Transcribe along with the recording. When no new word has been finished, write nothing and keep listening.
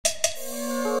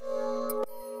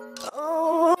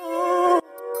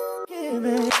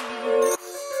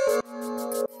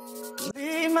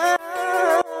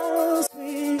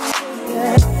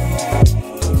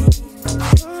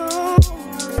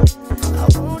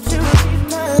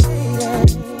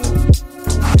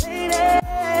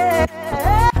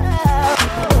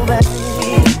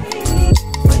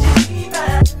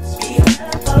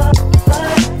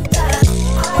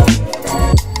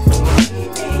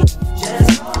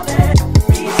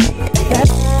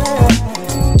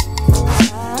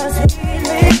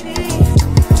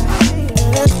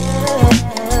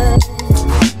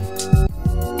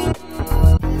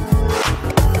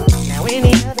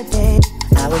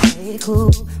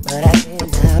but I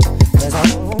can't now, cause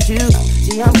I want you.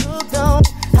 See, I'm hooked on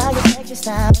how you take your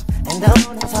style, and I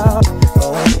wanna talk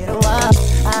for a little while.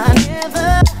 I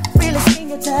never really seen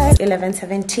your type.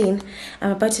 11:17.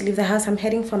 I'm about to leave the house. I'm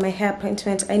heading for my hair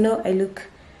appointment. I know I look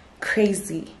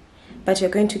crazy, but you're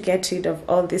going to get rid of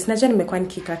all this. Najua nimekuwa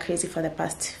nikika crazy for the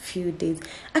past few days.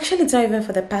 Actually, it's not even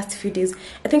for the past few days.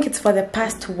 I think it's for the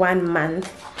past 1 month.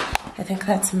 I think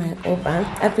that's my over.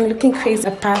 I've been looking crazy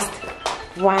the past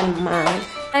 1 month.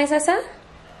 Hi, Sasa.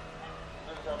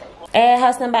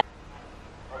 House number.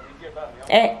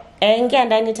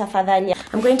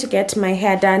 I'm going to get my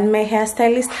hair done. My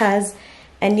hairstylist has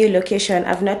a new location.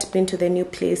 I've not been to the new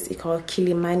place. It's called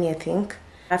Kilimani, I think.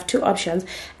 I have 2 options.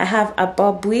 I have a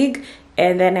bob wig,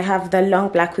 and then I have the long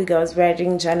black wig I was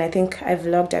wearing. Jan, I think I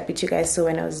vlogged up with you guys, so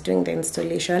when I was doing the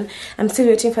installation. I'm still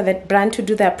waiting for the brand to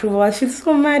do the approval. I feel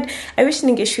so mad. I wish I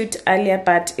didn't shoot earlier,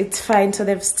 but it's fine. So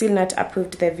they've still not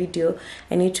approved the video.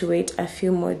 I need to wait a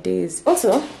few more days.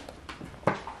 Also,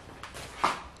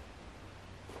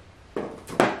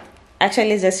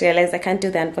 actually just realized I can't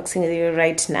do the unboxing with you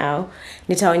right now.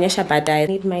 Nitaonyesha baadaye. I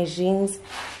need my rings,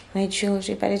 my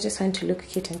jewelry, but I just want to look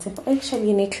cute and simple.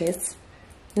 Actually, necklace.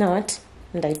 Not.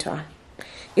 Ndaitoa.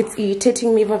 It's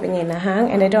irritating me when I hang,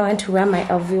 and I don't want to wear my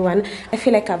LV one. I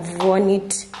feel like I've worn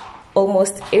it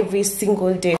almost every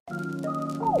single day.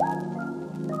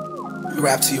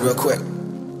 Rap to you real quick.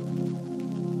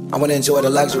 I want to enjoy the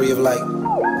luxury of like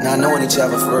not knowing each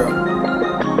other for real.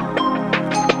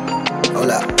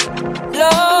 Hold up.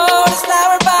 Lord,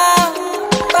 flower bomb,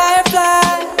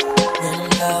 firefly,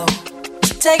 running low.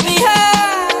 Take me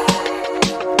high.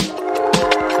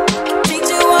 Teach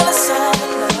you all the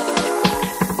summer love.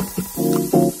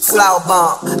 Flower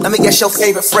bomb, let me guess your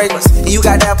favorite fragrance. And you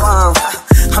got that bomb.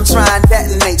 I'm trying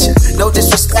that in nature. No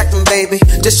disrespecting, baby.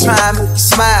 Just try and make you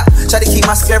smile. Try to keep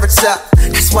my spirits up.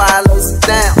 That's why I lays it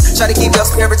down. Try to keep your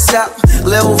spirits up.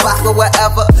 Little vodka,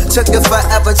 whatever. Took it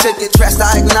forever to get dressed.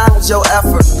 I acknowledge your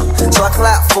effort, so I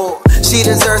clap for her. She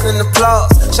deserves an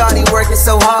applause. Shawty working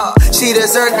so hard. She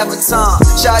deserves a baton.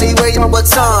 Shawty, where your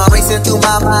baton? Racing through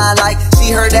my mind like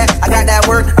she heard that. I got that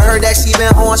work. I heard that she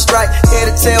been on strike.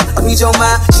 Care to tell? I read your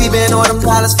mind. She been on them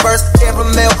dollars first. Every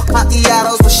meal,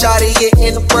 macchiatos with Shawty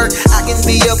getting the work. I can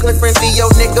be your good friend, be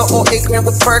your nigga, or ignorant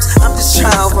with perks. I'm just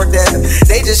trying to work that.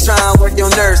 They just trying to work your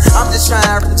nerves. I'm just trying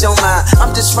to read your mind.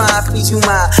 I'm just trying to feed you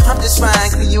mine. I'm just trying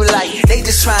to give you light. They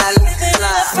just trying to live in a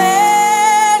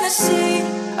fantasy.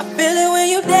 I feel it when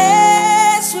you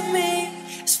dance with me.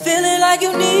 It's feeling like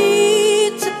you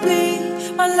need to be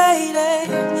my lady,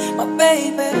 my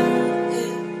baby.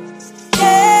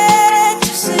 Can't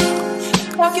you see?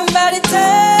 Talking about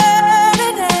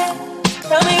eternity.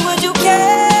 Tell me, would you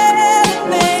care to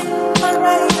be my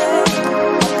lady,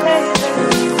 my baby?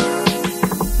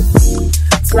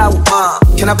 Flower bomb,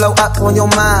 can I blow up on your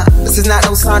mind? This is not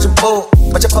no Sandra Bull,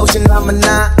 but your potion number 9.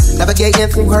 Navigating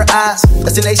through her eyes,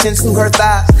 destination to her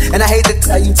thighs. And I hate to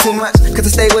tell you too much, cause I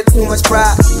stay with too much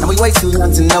pride. And we way too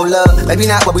young to know love. Maybe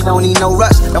not, but we don't need no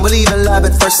rush. Don't believe in love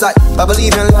at first sight, but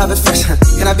believe in love at first.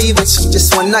 Can I be with you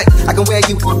just one night? I can wear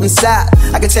you up inside.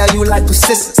 I can tell you like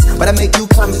persistence, but I make you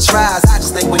come and try. I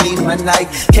just think we need one night.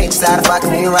 Can't decide if I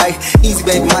can't right. Easy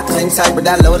baby, my thing tight, but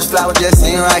that lotus flower just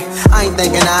ain't right. I ain't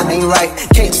thinking I ain't right.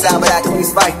 Can't decide, but I can't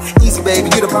fight. Easy baby,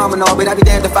 you the bomb and all, but I be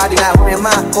damned if I do not. Why am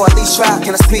I? Or at least try.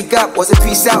 Can I speak up? Was it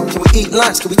peace out? Can we eat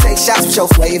lunch? Can we take shots with your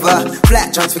flavor?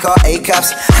 Flat joints we call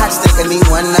A-cups. I just think I need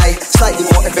one night. Slightly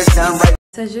more if it's done right.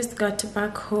 So I just got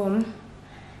back home.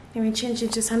 Let me change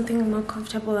into something more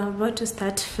comfortable. I'm about to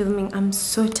start filming. I'm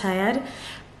so tired,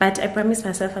 but I promised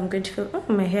myself I'm going to film. Oh,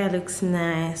 my hair looks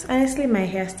nice. Honestly, my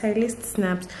hairstylist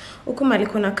snaps. Huku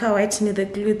malikona ka white near the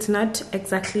glue. It's not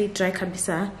exactly dry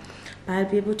kabisa, but I'll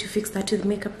be able to fix that with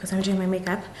makeup because I'm doing my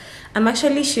makeup. I'm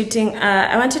actually shooting,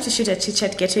 I wanted to shoot a chit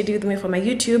chat, get ready with me for my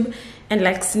YouTube, and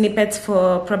like snippets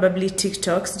for probably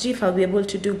TikToks. See if I'll be able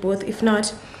to do both. If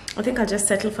not, I think I'll just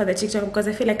settle for the TikTok because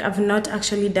I feel like I've not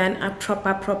actually done a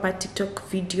proper TikTok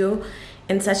video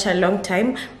in such a long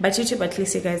time. But YouTube, at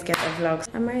least you guys get the vlogs.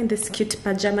 I'm wearing this cute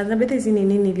pajamas. Na bete zini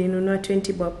nini linunua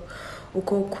 20 bob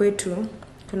uko kwetu.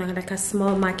 Kuna like a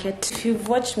small market. If you've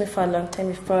watched me for a long time,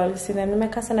 you've probably seen that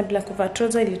nimeka sana bila kuvaa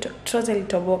trouser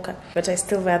ilitoboka, but I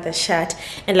still wear the shirt,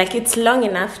 and like it's long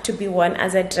enough to be worn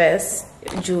as a dress.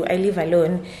 I live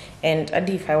alone, and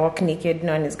if I walk naked,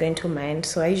 no one is going to mind.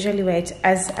 So I usually wear it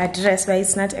as a dress, but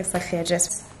it's not exactly a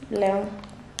dress. The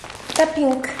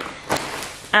pink.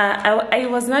 I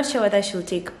was not sure whether I should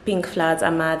take pink flowers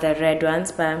or the red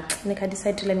ones, but I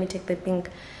decided to let me take the pink.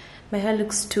 My hair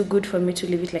looks too good for me to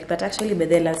leave it like that. Actually, but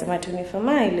lazima tuni for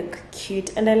my look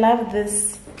cute, and I love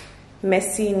this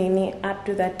messy nini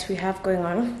updo that we have going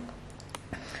on.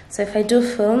 So if I do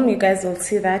film, you guys will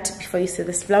see that before you see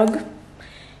this vlog.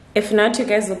 If not, you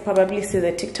guys will probably see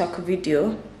the TikTok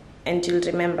video and you'll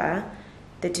remember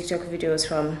the TikTok video is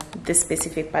from this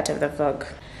specific part of the vlog.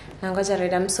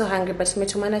 I'm so hungry, but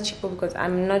nimetumana chipo because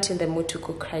I'm not in the mood to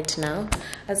cook right now.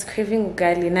 I was craving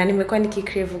ugali na nimekuwa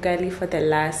nikikrave ugali for the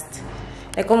last,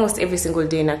 like almost every single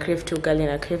day. Na crave to ugali,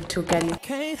 na crave to ugali.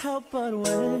 Can't help but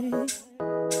wait.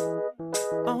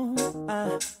 Oh,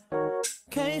 I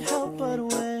can't help but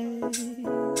wait.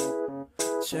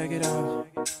 Check it out.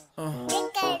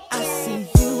 I see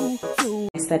you.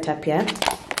 Set up here.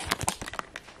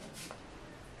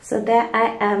 So there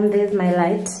I am. There's my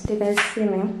light. Do you guys see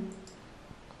me?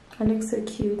 I look so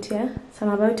cute, yeah? So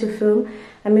I'm about to film.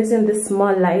 I'm using this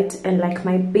small light and like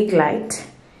my big light.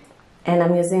 And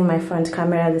I'm using my front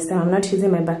camera this time. I'm not using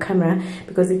my back camera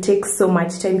because it takes so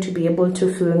much time to be able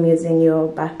to film using your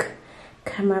back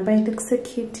camera. But it looks so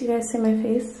cute. Do you guys see my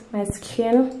face? My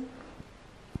skin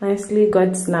nicely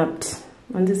got snapped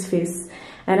on this face.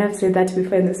 And I've said that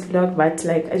before in this vlog, but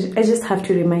like I just have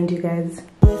to remind you guys.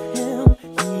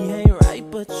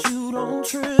 But you don't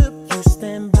trip, you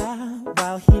stand by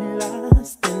while he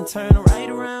lies, then turn right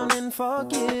around and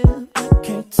forgive.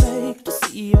 Can't take to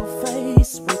see your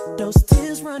face with those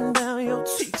tears run down your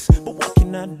cheeks. But what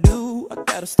can I do? I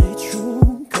gotta stay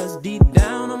true, cause deep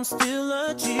down I'm still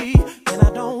a G. And I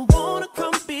don't wanna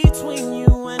come between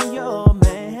you and your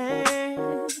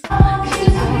man.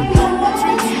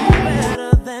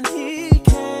 Better than he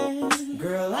can.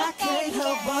 Girl, I can't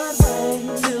help but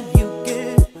wait till you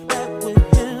get back with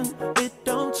him. It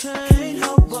don't change. Can't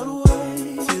help but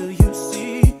wait till you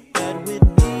see that with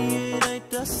me it ain't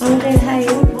the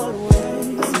same. But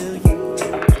wait till you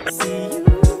see you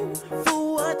for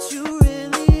what you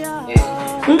really are.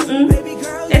 Baby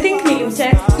girl, I think we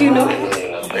check, you know.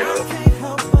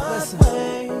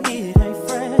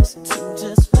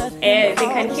 They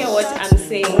can hear what I'm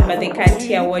saying, but they can't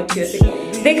hear what you're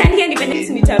saying. They can't hear even if it's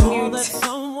mute.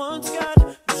 Someone's got,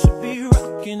 you should be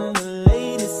rocking the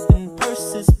latest in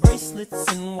purses, bracelets,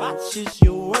 and watches.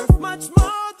 You're worth much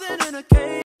more than an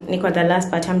occasion. Niko the last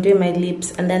part, I'm doing my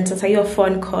lips, and then so your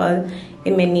phone call,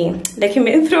 like you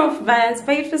may throw off bars,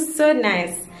 but it was so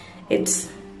nice.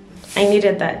 I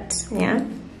needed that, yeah.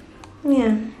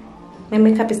 My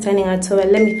makeup is turning out so well.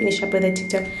 Let me finish up with the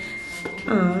TikTok.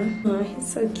 Oh,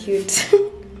 he's so cute.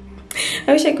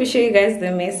 I wish I could show you guys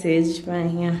the message,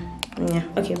 but yeah.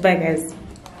 Okay, bye guys.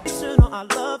 I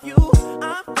love you,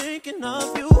 I'm thinking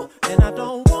of you, and I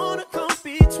don't wanna come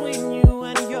between you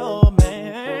and your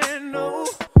man, no.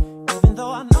 Even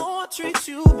though I know I treat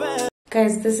you bad.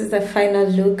 Guys, this is the final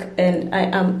look and I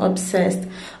am obsessed.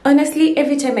 Honestly,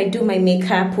 every time I do my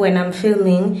makeup when I'm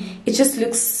filming, it just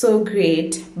looks so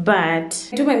great. But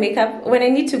I do my makeup when I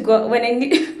need to go,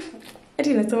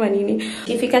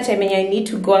 Ifika time I need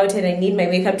to go out and I need my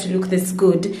makeup to look this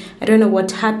good. I don't know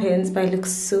what happens, but it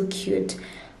looks so cute.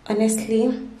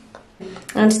 Honestly,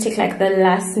 I want to take like the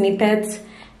last snippets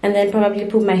and then probably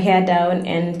put my hair down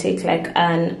and take like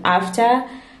an after.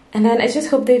 And then I just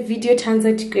hope the video turns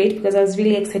out great because I was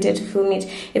really excited to film it.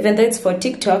 Even though it's for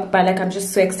TikTok, but like I'm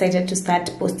just so excited to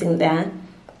start posting there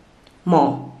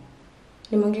more.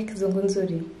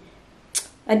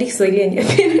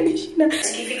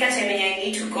 Ikifika time I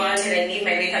need to go out and I need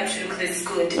my makeup to look this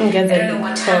good. I don't know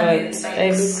what happens, but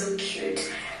it looks so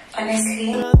cute.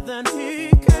 Honestly.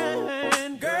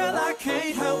 Girl, I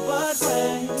can't help but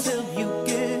wait till you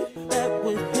get back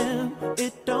with him.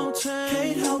 It don't change.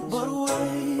 Can't help but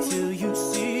wait till you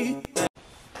see.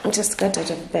 I just got out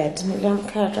of bed.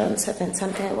 Around 7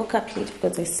 something. I woke up late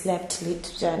because I slept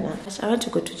late, Jana. I want to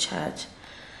go to church,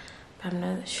 but I'm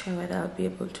not sure whether I'll be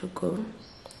able to go.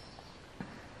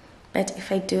 But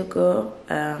if I do go,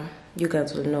 you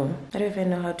guys will know. I don't even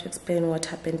know how to explain what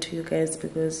happened to you guys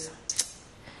because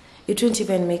it won't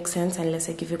even make sense unless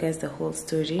I give you guys the whole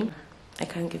story. I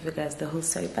can't give you guys the whole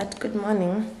story. But good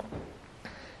morning.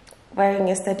 Wearing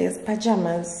yesterday's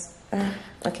pajamas.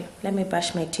 Okay, let me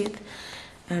brush my teeth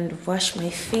and wash my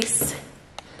face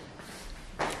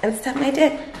and start my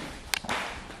day.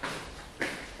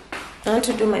 I want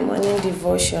to do my morning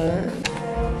devotion.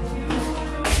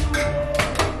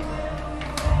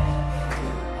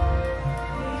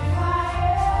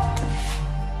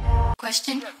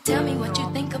 Question, tell me what you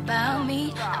think about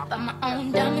me. I buy my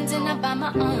own diamonds and I buy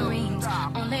my own rings.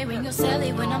 Only ring your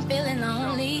celly when I'm feeling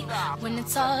lonely. When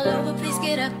it's all over, please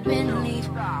get up and leave.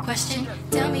 Question,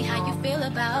 tell me how you feel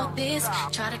about this.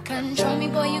 Try to control me,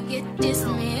 boy, you get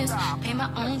dismissed. Pay my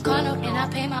own car note and I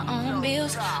pay my own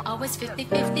bills. Always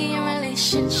 50-50 in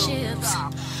relationships.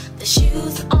 The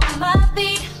shoes on my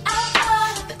feet,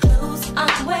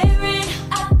 I'm wearing.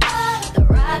 I bought it. The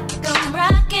rock I'm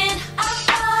rocking. I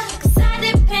bought it. 'Cause I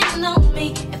depend on me.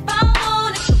 If I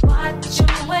want it, the watch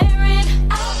I'm wearing.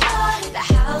 I bought it. The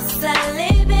house I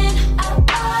live in. I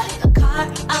bought it. The car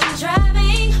I'm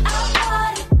driving. I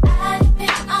bought it. I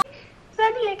depend on.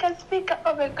 Suddenly I can speak.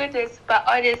 Oh my goodness! But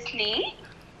honestly,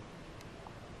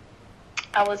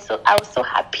 I was so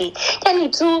happy. Then you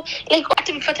too, like what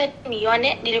if you me on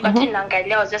it? Did you got in I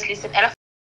was just listening.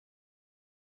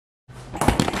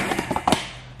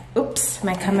 Oops,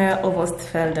 my camera almost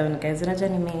fell down, guys.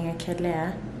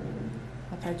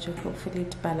 Hopefully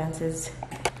it balances.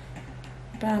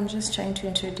 But I'm just trying to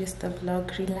introduce the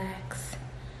vlog. Relax.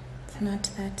 It's not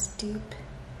that deep.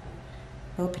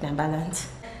 Hope in a balance.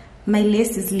 My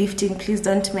lace is lifting. Please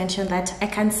don't mention that. I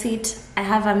can see it. I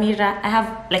have a mirror. I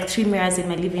have like 3 mirrors in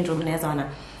my living room.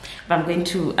 But I'm going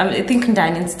to, I think I'm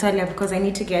done install it because I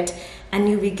need to get a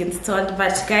new wig installed.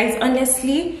 But guys,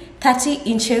 honestly, 30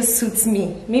 inches suits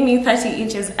me. Mimi, 30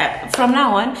 inches. From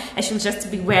now on, I should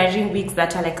just be wearing wigs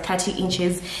that are like 30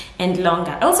 inches and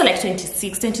longer. I also like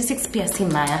 26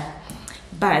 piercing Maya.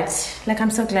 But like,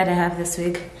 I'm so glad I have this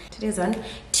wig. Today's on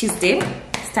Tuesday,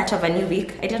 start of a new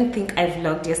week. I don't think I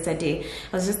vlogged yesterday.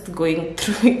 I was just going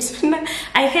through it.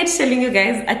 I hate telling you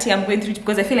guys I'm going through it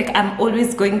because I feel like I'm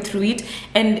always going through it,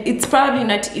 and it's probably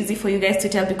not easy for you guys to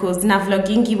tell because na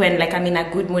vlogging when like I'm in a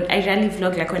good mood. I rarely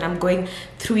vlog like when I'm going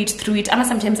through it.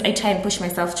 Sometimes I try and push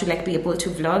myself to like be able to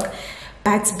vlog.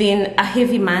 But it's been a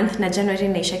heavy month na January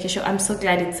naisha kesho. I'm so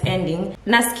glad it's ending.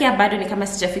 Nasikia bado ni kama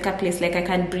sijafika place like I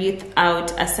can breathe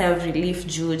out a sigh of relief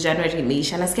juu January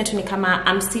meisha. Nasikia tu ni kama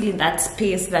I'm still in that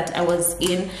space that I was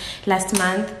in last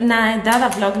month. Na the other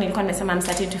vlog nilikuwa nimesema I'm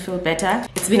starting to feel better.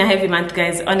 It's been a heavy month,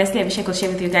 guys. Honestly, I wish I could share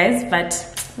with you guys, but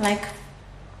like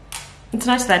it's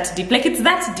not that deep. Like it's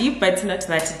that deep, but it's not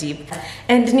that deep.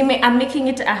 And I'm making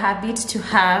it a habit to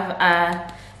have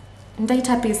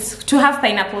to have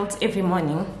pineapples every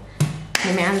morning.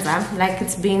 Like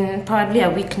it's been probably a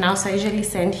week now, so I usually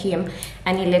send him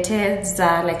anileted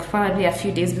like probably a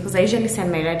few days because I usually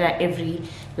send my rider every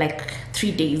like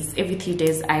 3 days. Every 3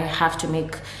 days I have to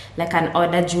make like an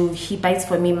order. He buys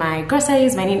for me my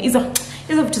groceries, my name is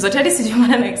vitu zote. Hadi sijui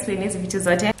maana na explain hizi vitu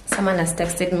zote. Someone has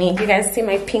texted me. You guys see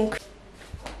my pink?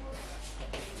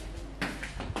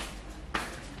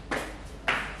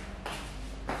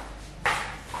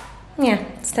 Yeah,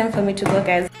 it's time for me to go,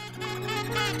 guys.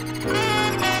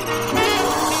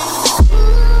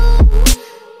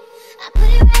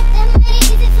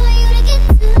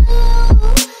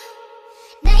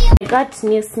 I got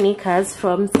new sneakers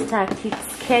from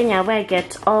Starkicks Kenya, where I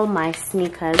get all my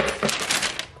sneakers.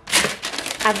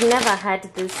 I've never had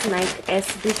this Nike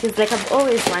SB, like I've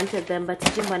always wanted them, but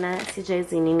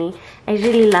I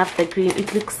really love the green.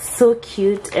 It looks so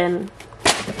cute and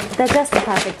they're just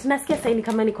perfect. Nasikia saini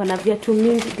kama niko na viatu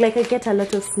mingi. Like I get a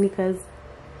lot of sneakers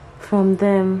from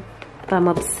them. I'm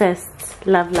obsessed.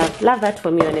 Love that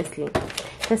for me, honestly.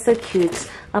 They're so cute.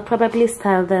 I'll probably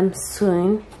style them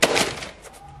soon.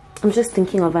 I'm just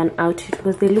thinking of an outfit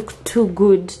because they look too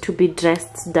good to be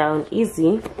dressed down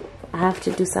easy. I have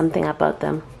to do something about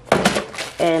them.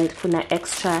 And kuna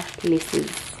extra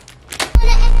laces.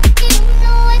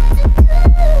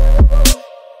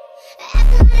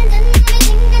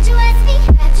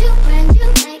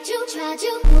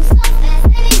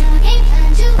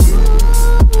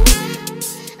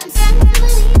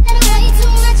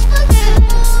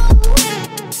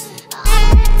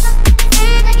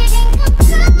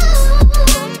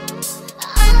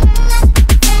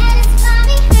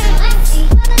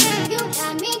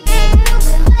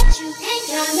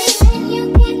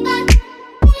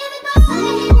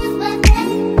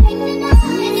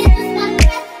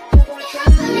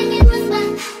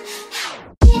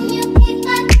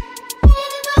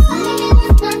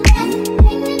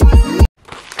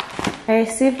 I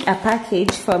received a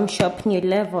package from Shop New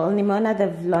Level. Nimeona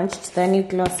they've launched the new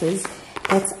glosses.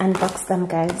 Let's unbox them,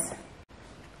 guys.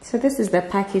 So this is the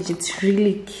package. It's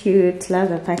really cute. Love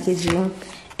the packaging.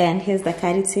 And here's the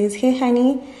card. It says, "Hey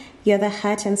honey, you're the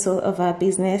heart and soul of our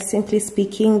business. Simply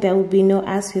speaking, there will be no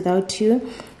us without you.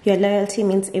 Your loyalty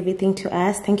means everything to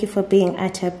us. Thank you for being a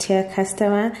top tier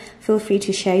customer. Feel free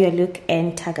to share your look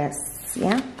and tag us."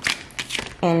 Yeah.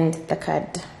 And the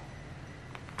card.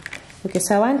 Okay,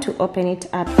 so I want to open it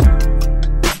up.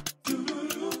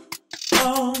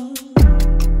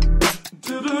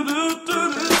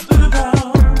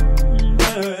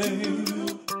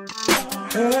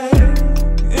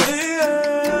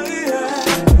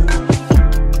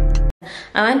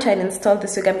 I want to install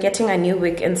this wig. I'm getting a new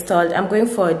wig installed. I'm going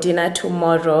for a dinner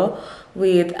tomorrow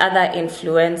with other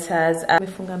influencers.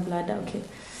 Okay.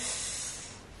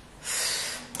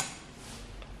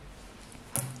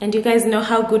 And you guys know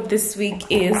how good this wig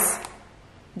is.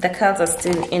 The curls are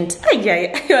still in.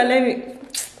 Let me.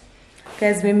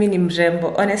 Guys, mimi ni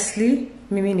mrembo. Honestly,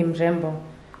 mimi ni mrembo.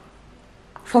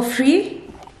 For free.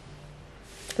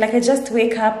 Like I just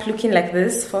wake up looking like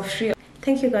this for free.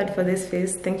 Thank you God for this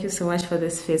face. Thank you so much for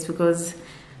this face, because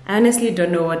I honestly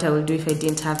don't know what I would do if I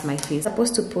didn't have my face. I'm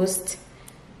supposed to post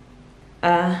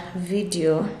a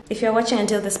video. If you're watching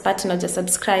until this part, not just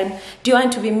subscribe. Do you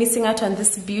want to be missing out on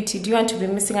this beauty? Do you want to be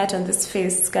missing out on this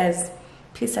face? Guys,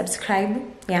 please subscribe.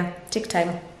 Yeah, take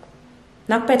time.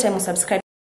 Nakupea time to subscribe.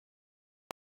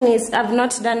 I've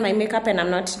not done my makeup and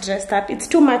I'm not dressed up. It's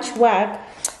too much work.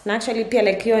 And actually, pia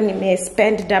like you may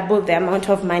spend double the amount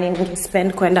of money you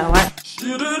spend kwenda work.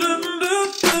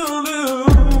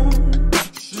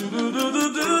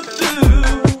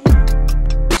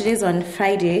 Today's on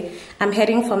Friday. I'm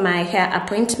heading for my hair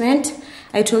appointment.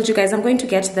 I told you guys I'm going to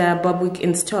get the bob wig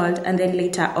installed, and then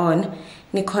later on,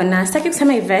 Nikona Saki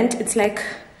summer event. It's like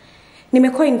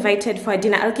nimeko invited for a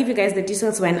dinner. I'll give you guys the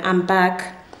details when I'm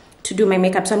back to do my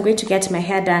makeup. So I'm going to get my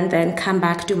hair done, then come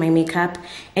back, do my makeup,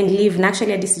 and leave. And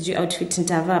actually, this is your outfit in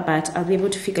Tava, but I'll be able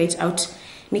to figure it out.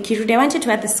 Nikirudi, I wanted to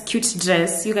wear this cute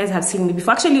dress. You guys have seen me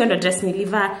before. Actually, on the dress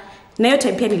niliva. Nayo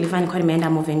time pia niliva nilikuwa nimeenda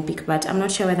Movenpick, but I'm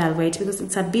not sure whether I'll wear it because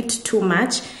it's a bit too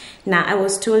much. Now I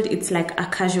was told it's like a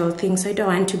casual thing, so I don't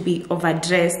want to be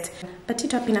overdressed. But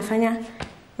it up inafanya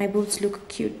my boobs look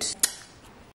cute.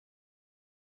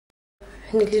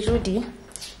 Nilirudi.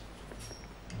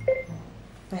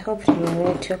 I hope you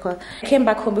won't your call. I came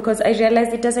back home because I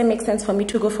realized it doesn't make sense for me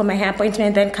to go for my hair appointment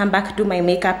and then come back, do my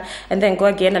makeup, and then go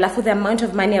again. Alafu the amount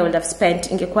of money I would have spent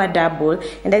ingekuwa double.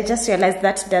 And I just realized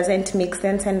that doesn't make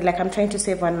sense, and like I'm trying to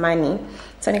save on money.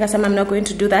 So nikasema I'm not going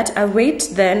to do that. I'll wait,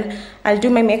 then I'll do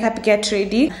my makeup, get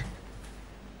ready.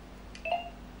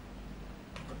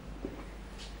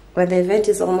 When the event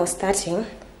is almost starting,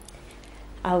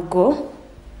 I'll go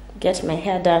get my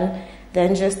hair done,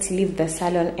 then just leave the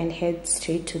salon and head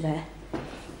straight to the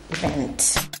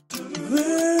event.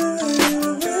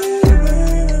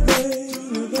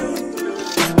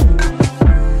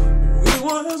 We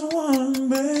was one,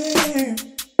 babe,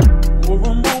 for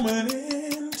a moment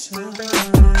in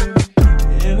time,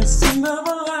 and it seemed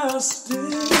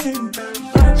everlasting,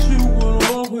 that you will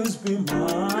always be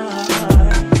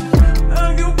mine. Now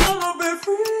you wanna be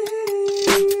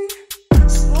free,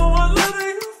 so I let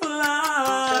you fly.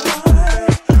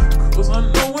 I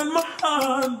know in my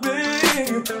heart,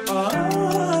 babe, our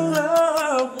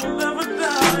love will never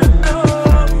die. No.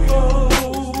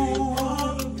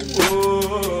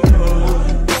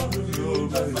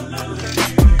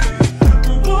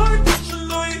 Boy, don't you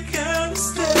know you can't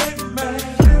stay, man?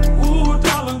 Ooh,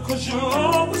 darling, 'cause you'll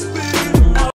always be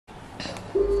my.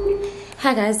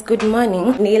 Hi guys, good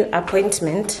morning. Nail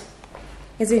appointment.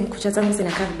 So I'm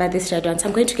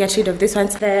going to get rid of this one.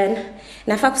 Then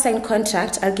nafa sign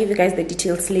contract. I'll give you guys the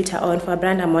details later on for a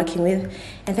brand I'm working with.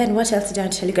 And then what else did I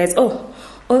tell you guys? Oh,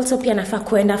 also pia nafa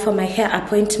kuenda for my hair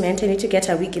appointment. I need to get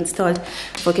a wig installed.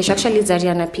 Okay, actually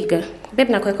Zaria napiga. Babe,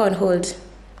 nakuweka on hold.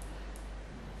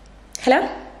 Hello?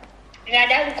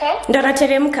 Ndo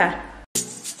nateremka.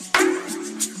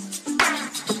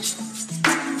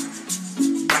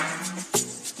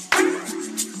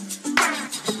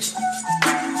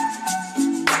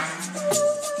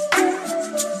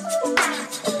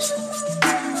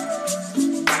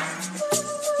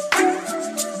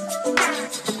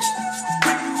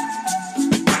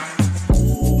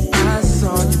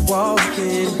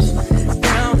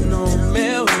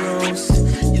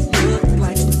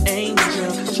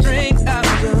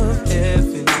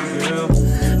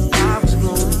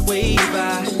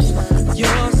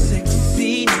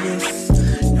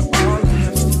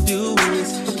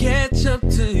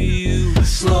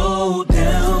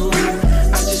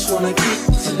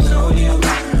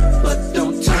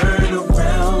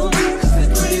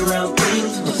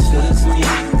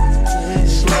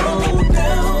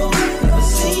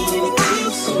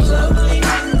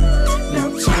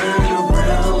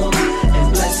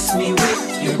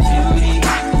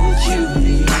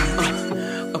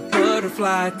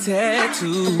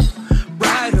 Tattoo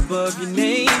right above your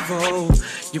navel,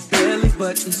 your belly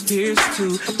button's pierced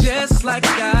too, just like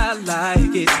I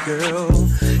like it, girl.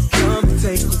 Come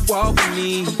take a walk with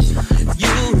me,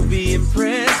 you'll be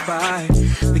impressed by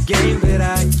the game that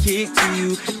I kick to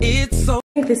you. It's so. I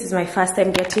think this is my first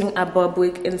time getting a bob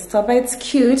wig installed, but it's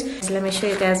cute. So let me show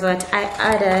you guys what I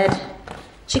added.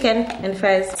 Chicken and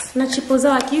fries. Na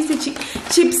chipoza wakisi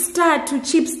chip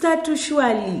start to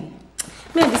surely.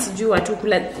 Maybe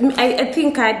I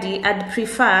think I'd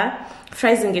prefer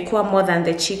fries ingekuwa more than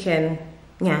the chicken.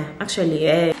 Yeah,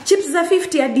 actually, chips za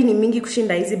 50 hadi ni mingi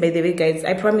kushinda hizi, by the way guys.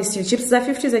 I promise you, chips za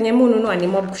 50 zenye mununua ni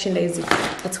mob kushinda hizi.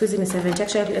 But squeeze ni 70.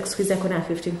 Actually, like squeeze kuna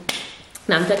 50.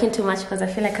 Now I'm talking too much because I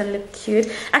feel like I look cute.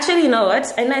 Actually, you know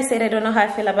what? I know I said I don't know how I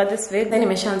feel about this wig. Then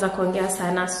nimeshaanza kuongea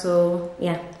sana, so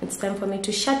yeah, it's time for me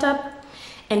to shut up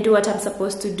and do what I'm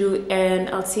supposed to do, and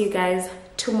I'll see you guys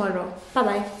tomorrow. Bye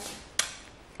bye.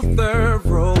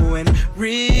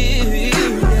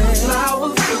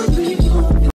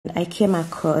 I came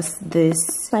across this,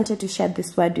 wanted to share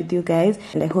this word with you guys,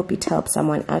 and I hope it helps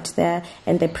someone out there.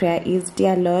 And the prayer is,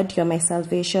 dear Lord, you're my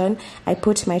salvation. I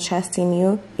put my trust in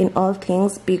you in all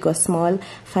things, big or small,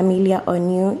 familiar or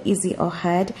new, easy or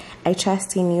hard. I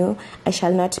trust in you. I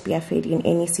shall not be afraid in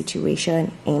any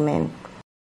situation. Amen.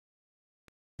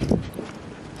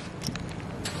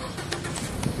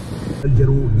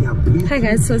 Hi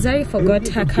guys, so Zari forgot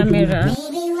her camera.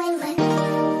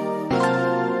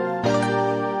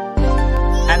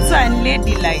 I'm so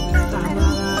unladylike.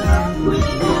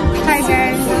 Hi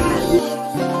guys.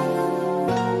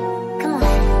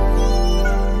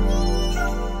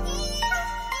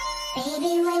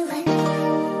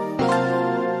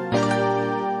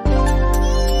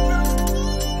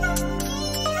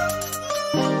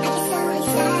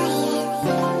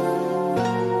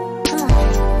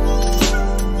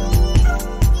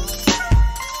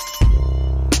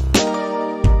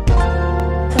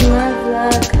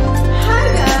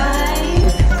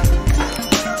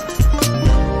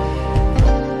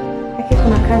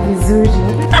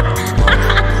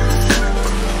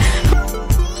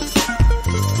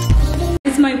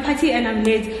 It's my party and I'm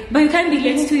late, but you can't be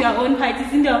late to your own party.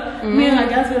 Isn't the me and my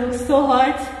girls will look so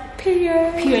hot.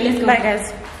 Period. Let's go. Bye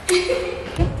guys.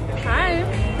 Hi.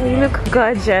 You look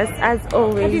gorgeous as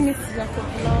always. How do you miss the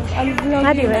vlog? I'm vlogging.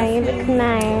 How do you look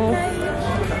nice?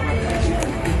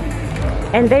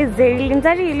 And there's Zari.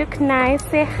 Zari, you look nice.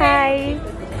 Say hi.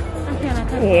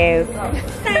 Yes.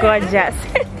 Gorgeous.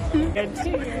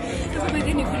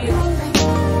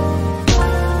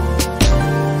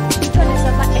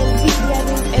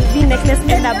 LV necklace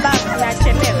and a bag.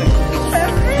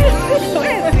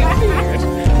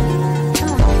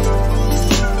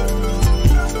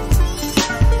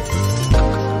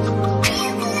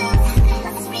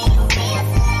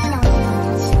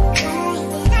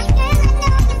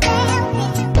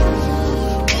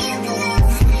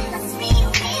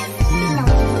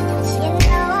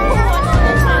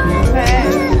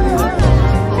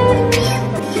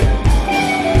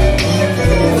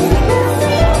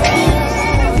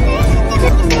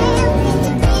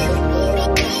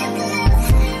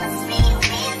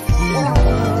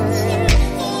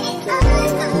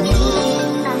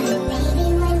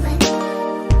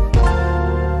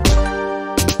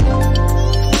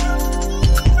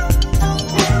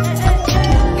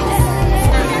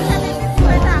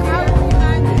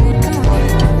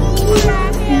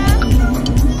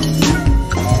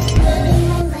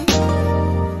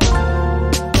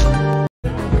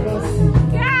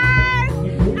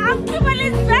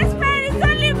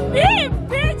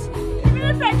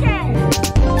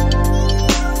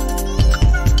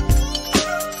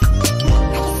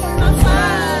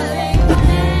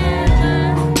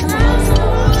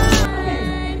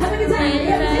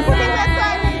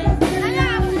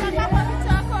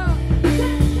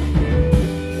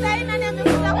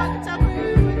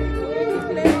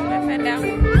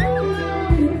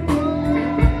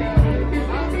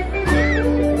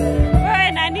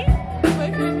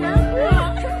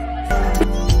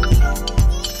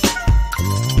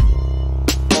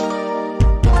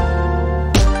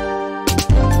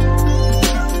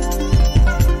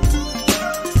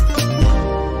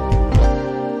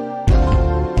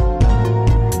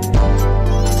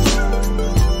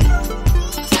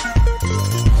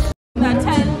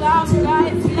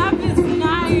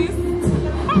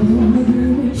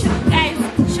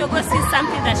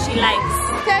 Something that she likes.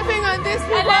 Stepping on this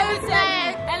people's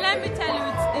neck. And let me tell you,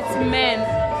 it's men.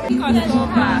 Because I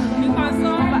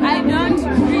don't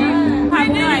drink. I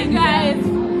did it, guys.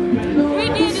 We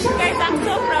did it, guys. I'm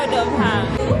so proud of her.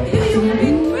 You've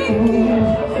been drinking.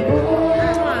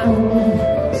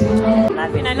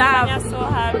 Laughing and I'm so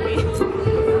happy.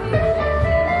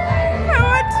 I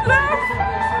want love.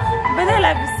 But the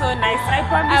love is so nice. I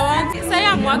promise. Say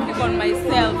I'm working on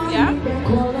myself, yeah?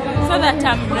 So that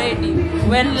I'm ready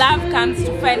when love comes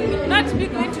to find me. Not be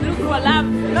going to look for love.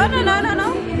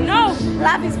 No.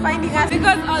 Love is finding us.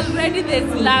 Because already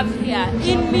there's love here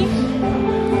in me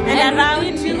and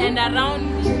around you and around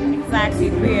me. Exactly.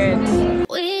 Weird.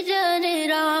 We did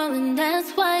it all, and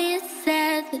that's why it's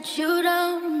sad that you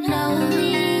don't know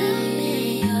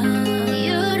me.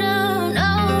 You don't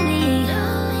know me.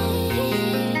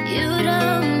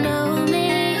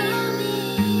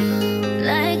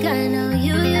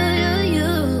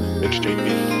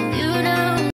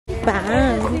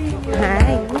 Bye.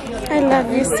 Hi. I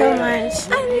love you so much.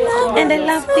 I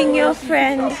love being your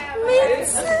friend. Me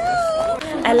too.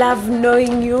 I love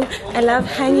knowing you. I love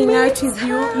hanging out with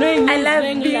you. I love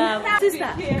being...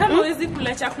 Sister, kama huwezi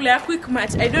kula chakula ya quick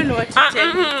match, I don't know what to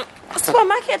tell you.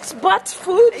 Supermarket bought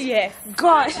food? Yes.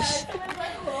 Gosh.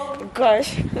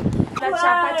 Gosh.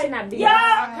 Chapati na beer.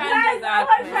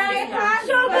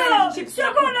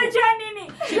 Shoko unajua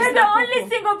nini? You're the only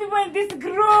single people in this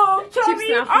group. Chobi, we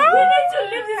need to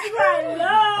leave this one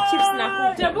alone. Chips na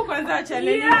kuku. Jabu kwanza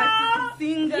challenge na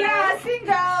single. Yeah,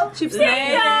 single. Chips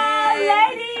lady.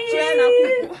 Na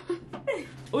kuku.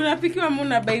 Unapikiwa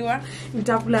muna baiwa.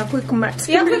 Nitakula quick match.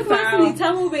 Yeah, quick match ni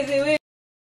tamu by the way.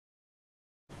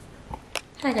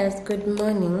 Hi guys, good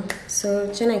morning. So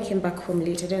when I came back home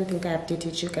late, I don't think I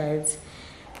updated you guys,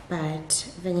 but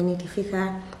venye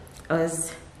nilifika, I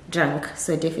was drunk,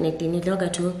 so definitely niloga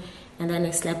too, and then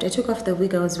I slept. I took off the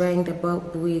wig. I was wearing the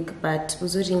bob wig, but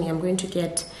uzuri I'm going to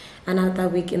get another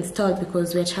wig installed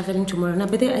because we're traveling tomorrow. Now,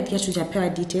 but they idea to japewa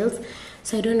details,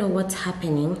 so I don't know what's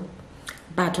happening.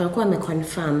 But walikuwa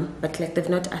wameconfirm, but like they've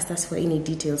not asked us for any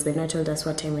details. They've not told us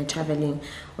what time we're traveling,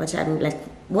 what time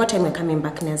we're coming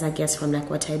back, as I guess from like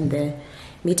what time the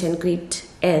meet and greet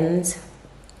ends.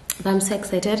 But I'm so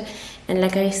excited, and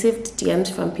like I received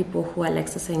DMs from people who are like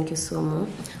Sasa in Kisumu,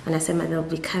 and I said they'll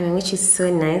be coming, which is so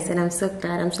nice, and I'm so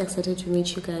glad. I'm so excited to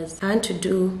meet you guys. I want to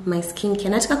do my skincare.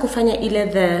 Nataka kufanya ile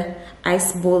the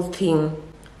ice bowl thing.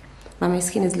 But my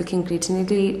skin is looking great. So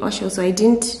I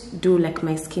didn't do like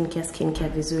my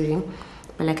skincare vizuri,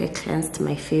 but like I cleansed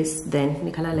my face, then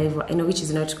nikala live, I know, which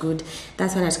is not good.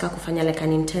 That's why nataka kufanya like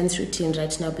an intense routine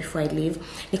right now before I leave.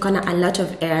 Nikona a lot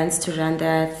of errands to run.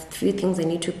 There are a few things I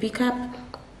need to pick up.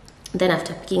 Then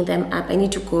after picking them up, I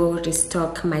need to go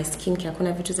restock my skincare.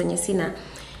 Kuna vitu zenye sina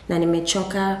na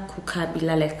nimechoka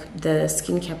kukabila like the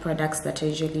skincare products that I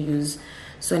usually use.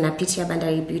 So napitia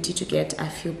Bandari Beauty to get a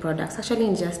few products. Actually,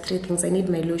 in just 3 things. I need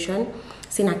my lotion,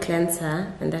 sina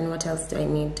cleanser, and then what else do I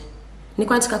need?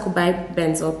 Nilikuwa nataka kubuy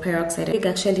benzoyl peroxide. Wig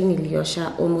actually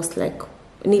niliosha almost like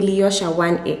niliosha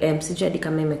 1 AM. Sijui hadi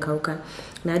kama imekauka.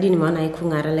 Na hadi nimeona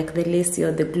haikung'ara, like the lace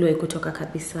or the glue haikutoka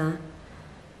kabisa.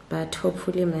 But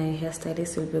hopefully my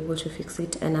hairstylist will be able to fix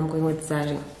it, and I'm going with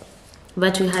Zari.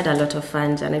 But we had a lot of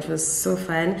fun, and it was so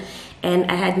fun.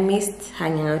 And I had missed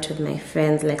hanging out with my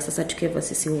friends, like Sasa Tukevo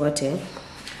Sisi Wote,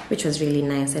 which was really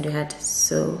nice, and we had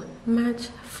so much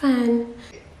fun.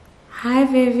 Hi,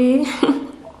 baby.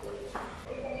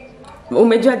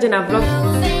 Umejua jana vlog.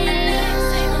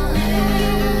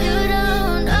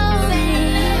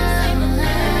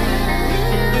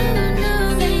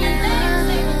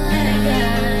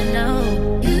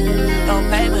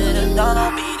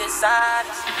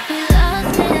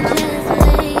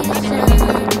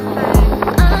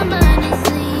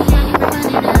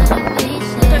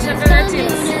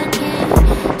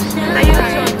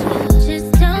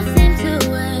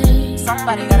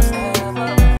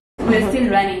 We're still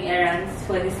running errands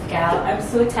for this gal. I'm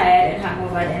so tired and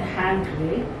hungover and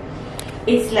hungry.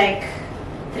 It's like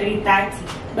 3:30,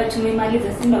 but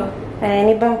tumemaliza sino. I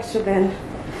need back to then.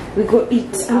 We go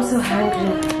eat. I'm so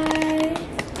hungry.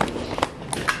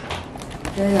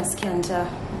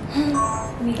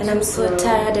 And I'm so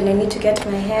tired, and I need to get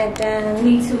my hair done.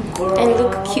 Me too, girl. And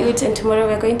look cute. And tomorrow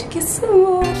we're going to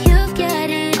Kisumu. You've got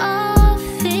it all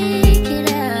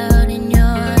figured out in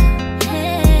your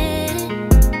head.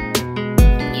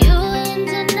 You in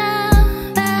denial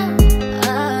about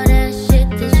all that shit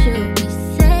that you be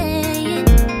saying.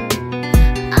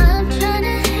 I'm trying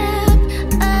to help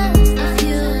us if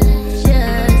you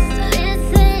just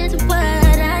listen to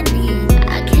what I need.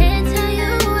 I can't tell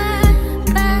you where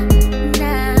by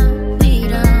now. We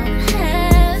don't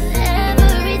have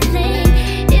everything.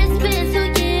 It's been 2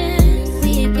 years.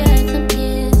 We've got some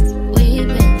gifts. We've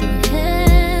been through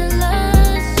hella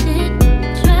shit.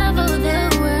 Travel the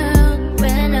world,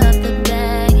 ran up the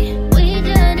bag. We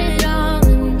done it all,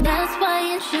 and that's why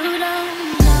you don't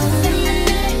know me.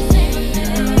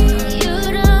 You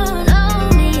don't know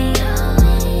me.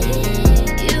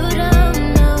 You don't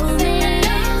know me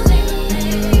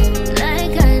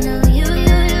like I know you.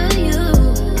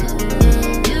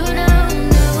 You don't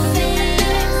know me.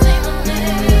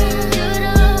 You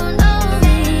don't know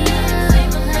me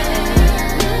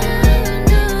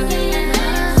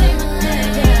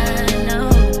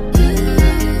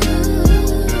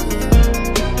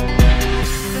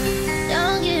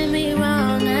Don't get me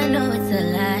wrong, I know it's a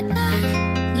lot.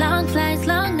 Long flights,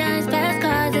 long nights, fast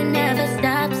cars, it never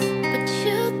stops. But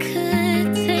you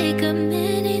could take a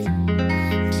minute,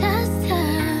 just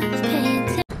stop, pay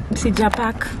attention.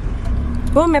 Sijapack.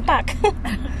 Wewe umepack?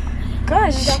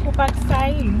 gosh.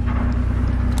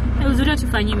 Uzuri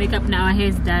tufanyie makeup na our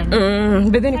hair's done.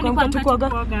 But then kwa mtu kuoga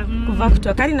kuvaa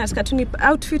kutoka. Kali nataka tu ni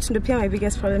outfit ndio pia my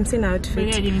biggest problem sina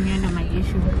outfit. Really nimeona my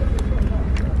issue.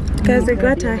 Because I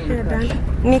got her hair done.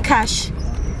 Ni cash. Oh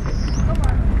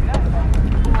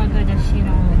my god,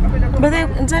 Ashira. But then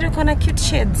nzari kuna cute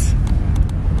shades.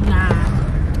 Nah.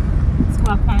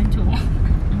 Sikuwa pancho.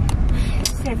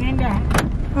 Sevenda.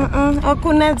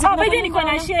 Hakuna zile. Oh, but then niko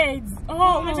na shades.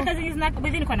 Oh, unataka zingine zina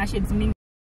but then niko na shades mingi.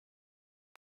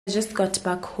 I just got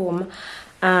back home.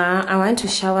 I went to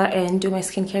shower and do my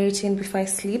skincare routine before I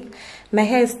sleep. My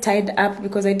hair is tied up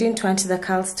because I didn't want the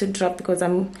curls to drop because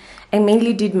I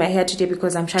mainly did my hair today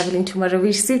because I'm traveling tomorrow. We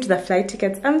received the flight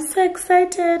tickets. I'm so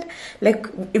excited. Like,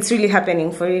 it's really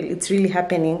happening for real. It's really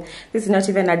happening. This is not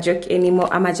even a joke anymore.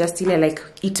 I'm just like,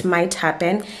 it might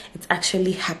happen. It's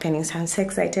actually happening. So I'm so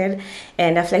excited.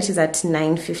 And the flight is at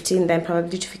 9:15, then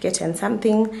probably to Phuket and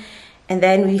something. And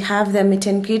then we have the meet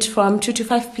and greet from 2 to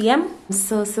 5 p.m.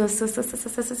 So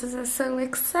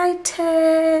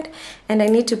excited. And I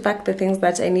need to pack the things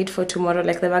that I need for tomorrow,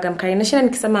 like the bag I'm carrying. Nashina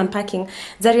nikisema I'm packing,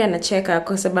 Zari anacheka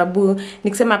kwa sababu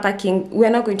nikisema packing, we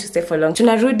are not going to stay for long.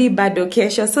 Tunarudi bado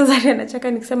kesho. So Zari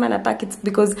anacheka nikisema na pack it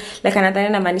because like anadhani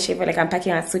namaanisha hivyo like I'm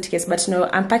packing a suitcase, but no,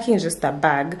 I'm packing just a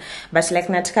bag. But like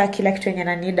nataka kila kitu yenye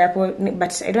na need hapo,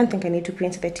 but I don't think I need to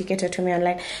print the ticket or to me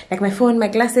online. Like my phone, my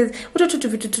glasses, vitu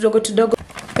tudogo.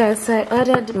 Guys, so I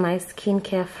ordered my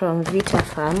skincare from Vita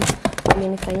Farm.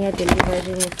 Amenifanyia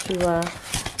delivery nikiwa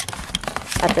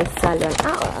at the salon.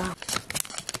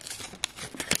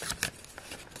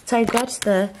 So I got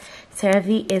the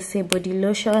CeraVe Essay body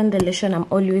lotion, the lotion I'm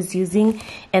always using,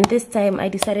 and this time I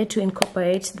decided to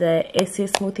incorporate the Essay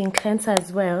smoothing cleanser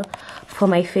as well for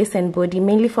my face and body,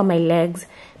 mainly for my legs.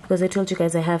 Because I told you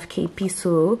guys I have KP,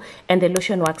 so and the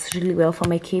lotion works really well for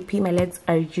my KP. My legs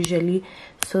are usually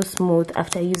so smooth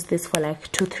after I use this for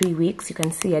like 2-3 weeks. You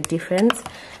can see a difference.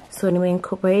 So I'm going to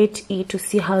incorporate it to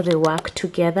see how they work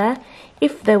together.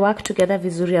 If they work together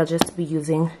vizuri, I'll just be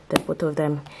using the both of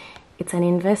them. It's an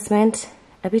investment,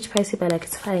 a bit pricey, but like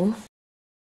it's fine.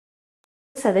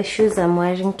 These are the shoes I'm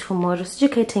wearing tomorrow. Sijui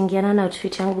kaitengiana na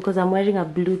outfit yangu because I'm wearing a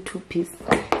blue two-piece.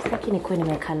 Sitaki nikuwe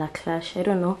nime color clash. I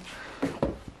don't know.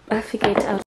 I'll figure it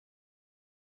out.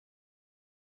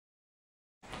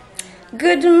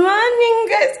 Good morning,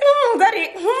 guys.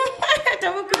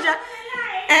 Tabu kuja.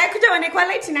 Kuja wane kwa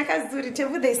light na kazuri.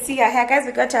 Tabu they see our hair, guys.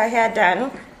 We got our hair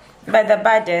done by the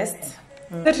baddest.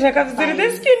 The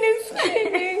skin is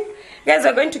shining. Guys,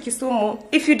 we're going to Kisumu.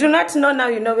 If you do not know now,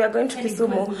 you know we are going to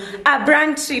Kisumu. A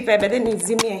brand trip, but then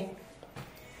izimie.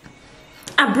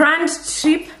 A brand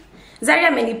trip. Zari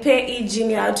amenipea hii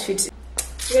Jimmy outfit.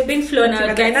 We've been flown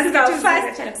out, guys. This is our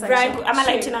first brand. I'm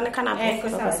like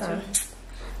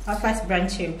our first brand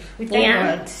trip. We thank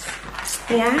God.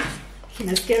 Yeah.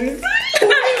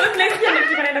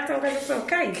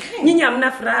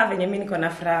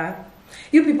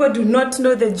 You people do not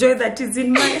know the joy that is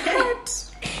in my heart.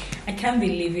 I can't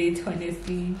believe it,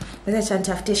 honestly.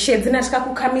 After shades, nataka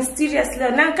kuka mysterious leo.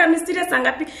 Na kama mysterious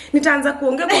angapi nitaanza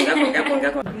kuongea.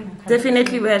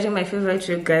 Definitely wearing my favorite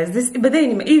wig, guys. This, but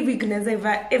then if we can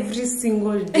every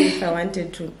single day if I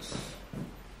wanted to.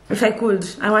 If I could,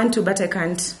 I want to, but I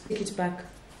can't. Take it back.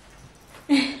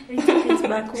 Take it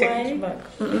back. Why? Take it back.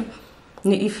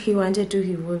 If he wanted to,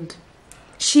 he would.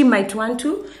 She might want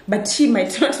to, but she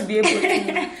might not be able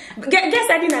to. Guess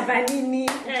I didn't have any.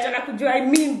 I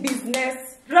mean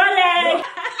business. Rolex.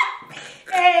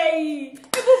 Hey.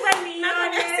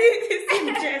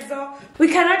 We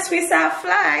cannot miss our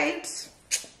flight.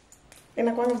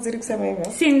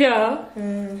 Sindio?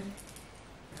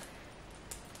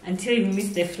 Until you miss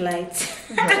the flight.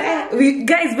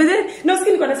 Guys, but then no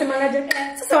skin gonna say manager.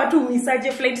 So what to miss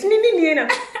a flight?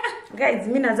 Guys,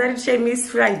 me Nazari she miss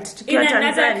flight in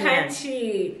another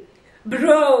country.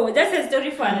 Bro, that's a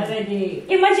story for another day.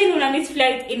 Imagine when I miss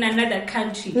flight in another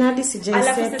country. Now this is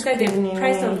just the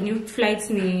price of new flights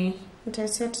ni. It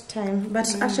has set time, but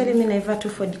actually me never to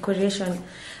for decoration.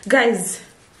 Guys,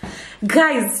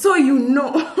 so you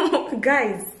know,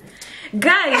 guys,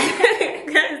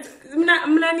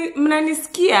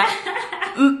 mnanisikia?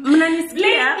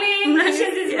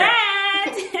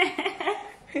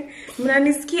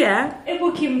 Mnanisikia?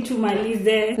 Ebu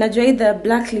kimtumalize. Najua the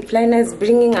black lip liner is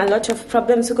bringing a lot of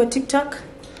problems to TikTok.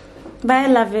 But I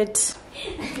love it.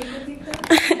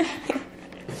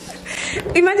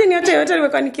 Imagine yote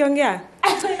nimekuwa nikiongea.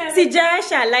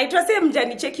 Sijasha light wase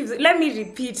mjani check. Let me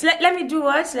repeat. Let me do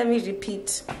what? Let me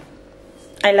repeat.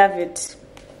 I love it.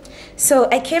 So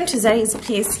I came to Zari's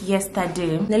place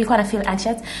yesterday. Nilikuwa na feel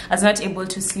anxious. I was not able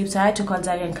to sleep, so I had to call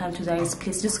Zari and come to Zari's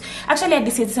place. Just actually I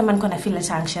decided someone gonna feel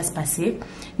anxious per se.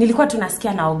 Nilikuwa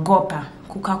tunasikia naogopa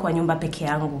kukaa kwa nyumba peke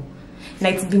yangu. Na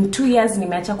it's been 2 years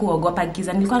nimeacha kuogopa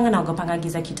giza. Nilikuwa naogopa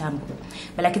giza kitambo.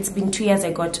 But like it's been 2 years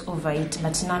I got over it.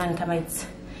 But naona ni kama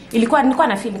nilikuwa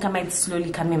na feel kama it's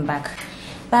slowly coming back.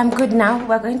 But I'm good now.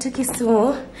 We're going to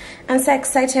Kisumu. I'm so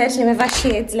excited. Nimevaa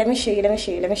shades. Let me show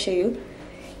you.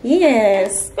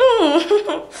 Yes.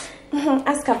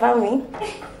 Ask about me.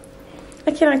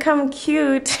 I can come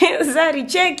cute. Zari,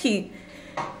 Jackie.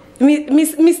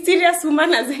 Mysterious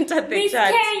woman has entered the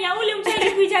chat. Miss Kenya, ule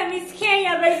mtali kuita Miss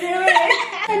Kenya by the way.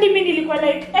 Hadi mimi nilikuwa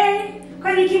like,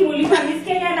 kwani kimulipa Miss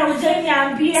Kenya na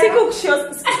ujaniambia.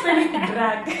 Sikushow spelling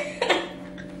drag.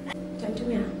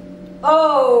 Tantumia.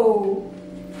 Oh.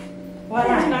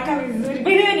 Wala tunaka vizuri.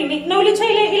 By the way na ulicha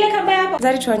ile kaba hapa.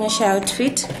 Zari tuonyesha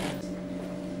outfit.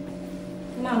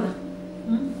 Mama.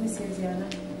 Msiziona.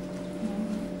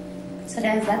 So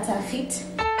that's our fit.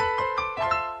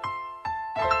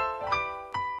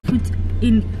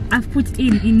 I've put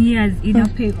in years in a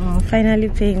pay off. Finally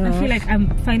paying off. I feel like I'm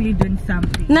finally doing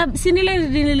something. Na si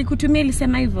nilikutumia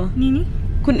ilisema hivyo. Nini?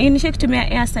 Nisha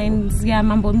kutumia air signs ya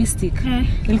mambo mystic.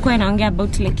 Nilikuwa naongea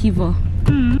about like hivyo.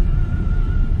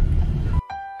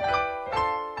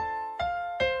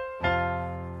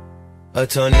 A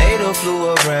tornado flew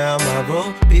around my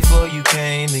room before you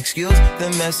came. Excuse the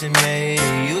mess it made.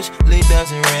 It usually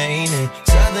doesn't rain in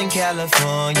Southern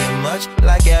California, much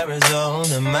like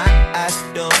Arizona. My eyes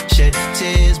don't shed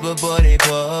tears, but boy they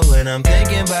pour when I'm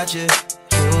thinking about you.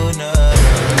 Oh no,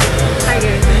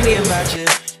 thinking about you.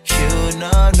 You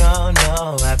no.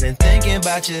 I've been thinking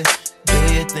about you. Do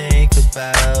you think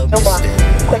about me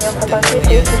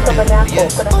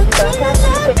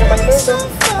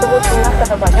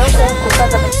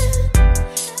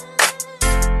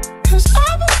Cause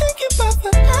I've been thinking about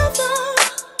forever.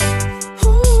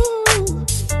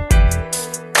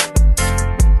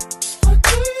 Or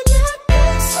do you not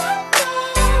think so far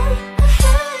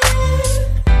ahead?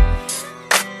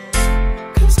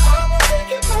 Cause I've been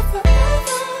thinking about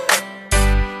forever.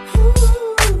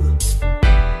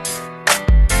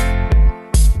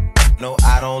 No,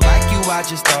 I don't like you, I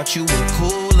just thought you were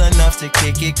cool enough to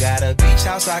kick it. Got a beach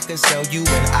house, I could sell you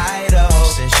an Idaho.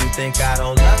 Since you think I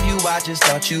don't love you, I just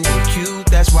thought you were cute.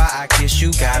 That's why I kiss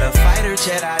you. Got a fighter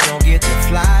jet, I don't get to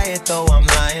fly it, though I'm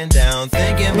lying down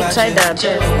thinking about you. Thinking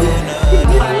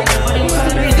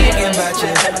about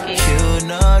you.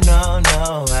 No,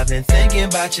 I've been thinking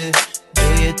about you. Do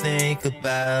you think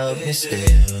about me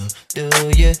still? Do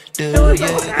you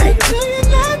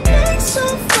not think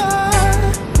so far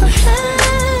ahead?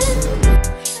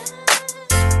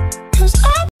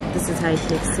 This is how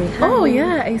it looks. Say hi. Oh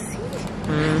yeah, I see.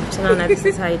 Tunaona this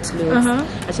is how it looks.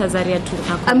 Acha Zaria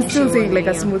I'm still seeing like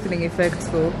a smoothing effect,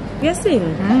 so. You're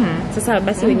seeing? Sasa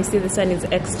basi when you see this one is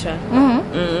extra.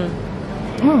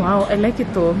 Oh wow, I like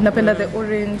it though. Napenda the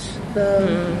orange,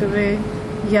 the way.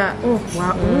 Yeah. Oh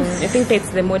wow. I think that's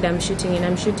the mode I'm shooting in.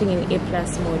 I'm shooting in A+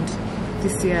 mode.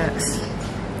 This year.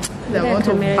 The amount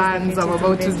of bands I'm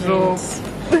about to drop.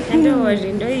 And don't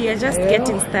worry, you're just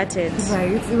getting started.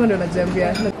 Right. Even though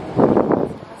Najambia.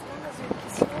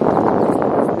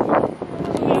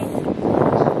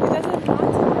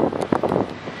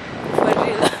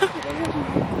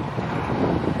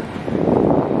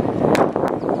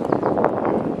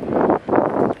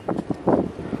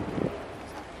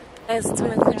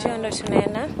 Tumekuja ndo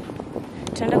tunaenda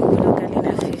kukula ugali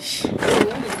na fish.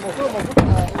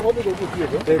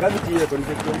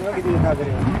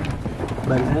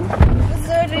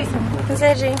 Nzuri.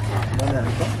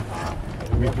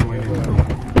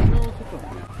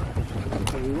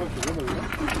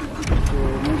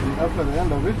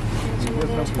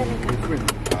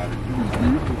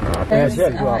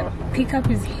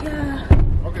 Pickup is here.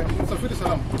 Okay,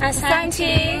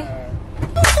 Asante.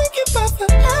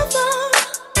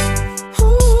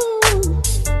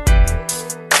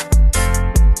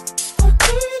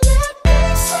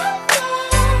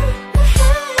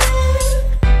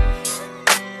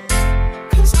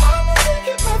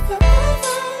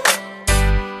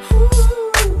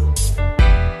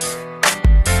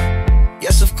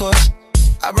 Yes, of course.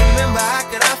 I remember, how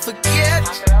could I forget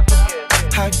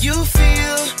how you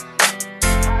feel?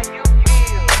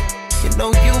 You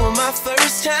know you were my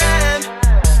first time,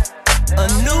 a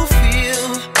new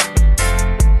feel.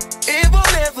 It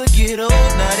won't ever get old,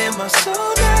 not in my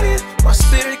soul, not in my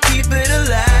spirit, keep it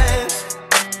alive.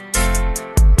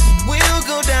 We'll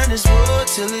go down this road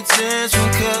till it turns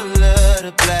from color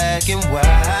to black and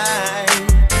white.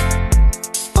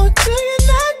 Or do you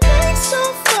not think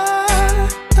so far?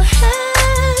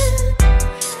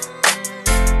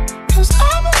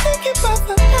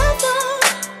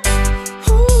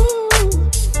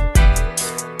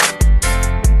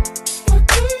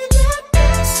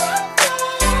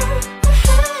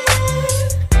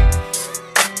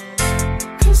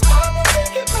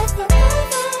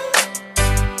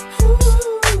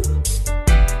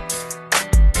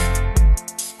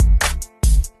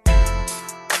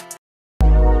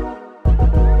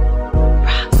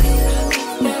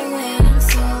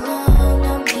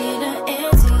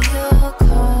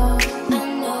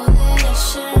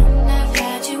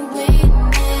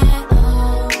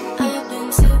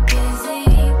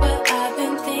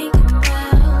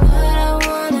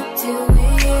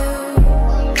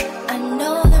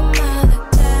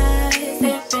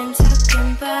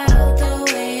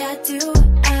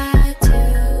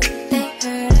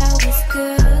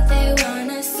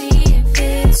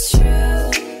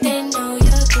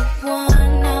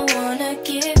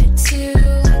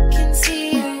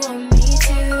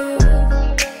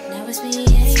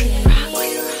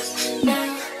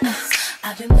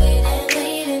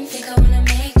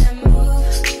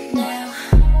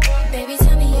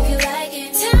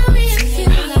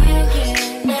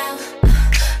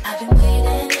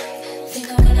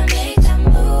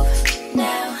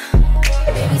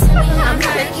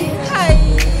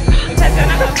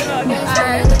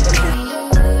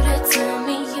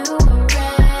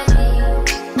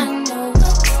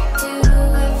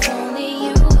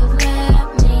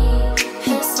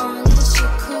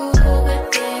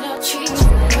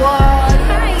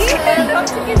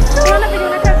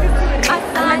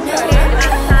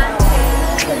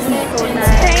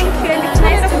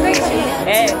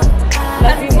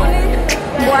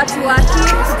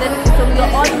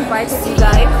 invited you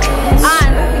guys,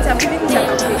 and it's a big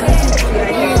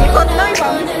because now if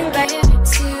I'm doing that.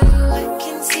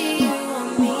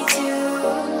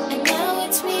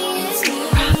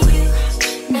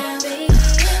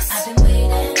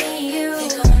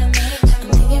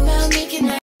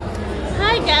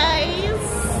 Hi guys,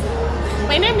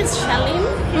 my name is Shalin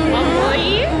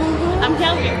Mamoi. I'm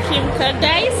here with Kim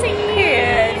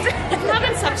Kardashian. If you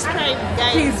haven't subscribed,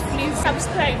 guys, please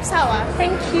subscribe. Sawa.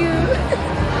 Thank you.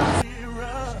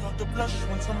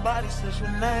 When somebody says your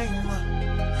name,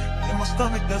 in my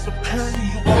stomach there's a pain.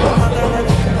 You walk in my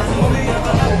direction, I know the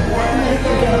other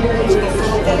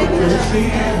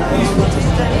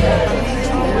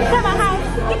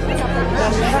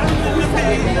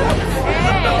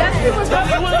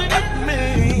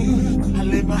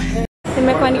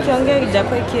Nimekuwa nikiongea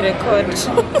ijapo ikirecord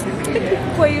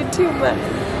kwa YouTube.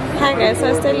 Hi guys, so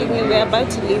I was telling you we're about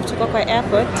to leave to go to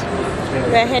airport.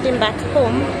 We're heading back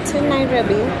home to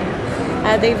Nairobi.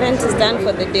 The event is done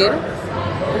for the day.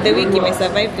 The week may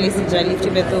survive place sijalift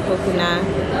bethuko kuna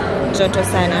joto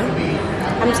sana.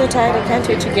 I'm so tired, I can't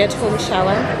wait to get home,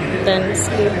 shower, then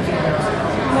sleep.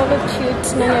 More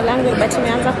cute neno langu but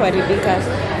imeanza kuharibika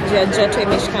juu ya joto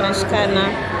imeshikana shikana.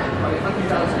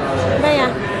 But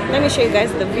yeah, let me show you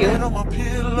guys the view.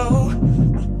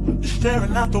 See, you're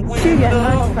not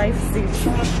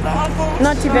 5'6",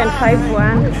 not even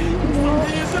 5'1",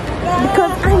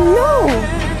 because I know.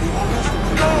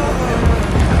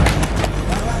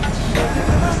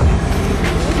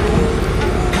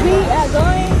 We are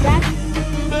going back.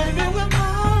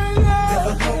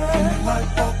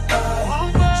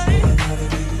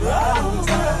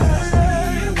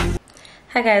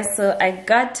 Hi guys, so I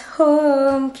got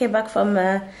home, came back from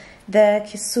the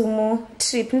Kisumu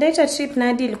trip. Ndaita trip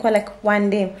nadi ilikuwa like one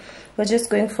day. We're just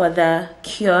going for the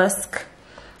kiosk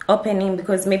opening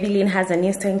because Maybelline has a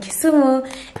new store in Kisumu,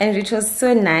 and it was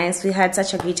so nice. We had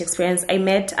such a great experience. I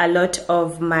met a lot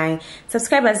of my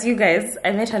subscribers, you guys.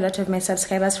 I met a lot of my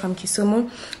subscribers from Kisumu.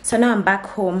 So now I'm back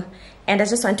home, and I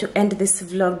just want to end this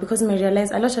vlog because I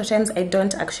realize a lot of times I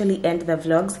don't actually end the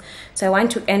vlogs. So I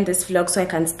want to end this vlog so I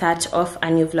can start off a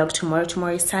new vlog tomorrow.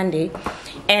 Tomorrow is Sunday,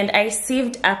 and I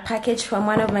received a package from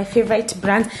one of my favorite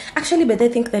brands. Actually, but I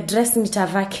think the dress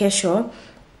nitavaa kesho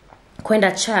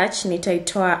kwenda church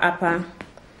nitaitoa hapa.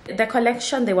 The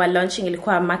collection they were launching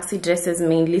ilikuwa maxi dresses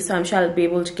mainly, so I'm sure I'll be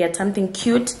able to get something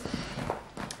cute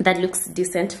that looks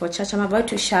decent for church. I'm about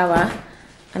to shower.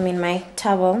 I'm in my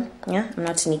towel. Yeah, I'm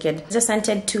not naked. Just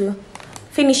wanted to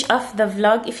finish off the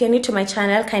vlog. If you're new to my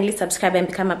channel, kindly subscribe and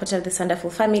become a part of this wonderful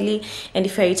family. And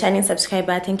if you're a returning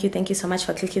subscriber, thank you so much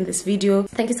for clicking this video.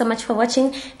 Thank you so much for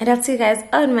watching, and I'll see you guys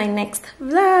on my next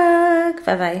vlog.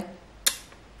 Bye bye.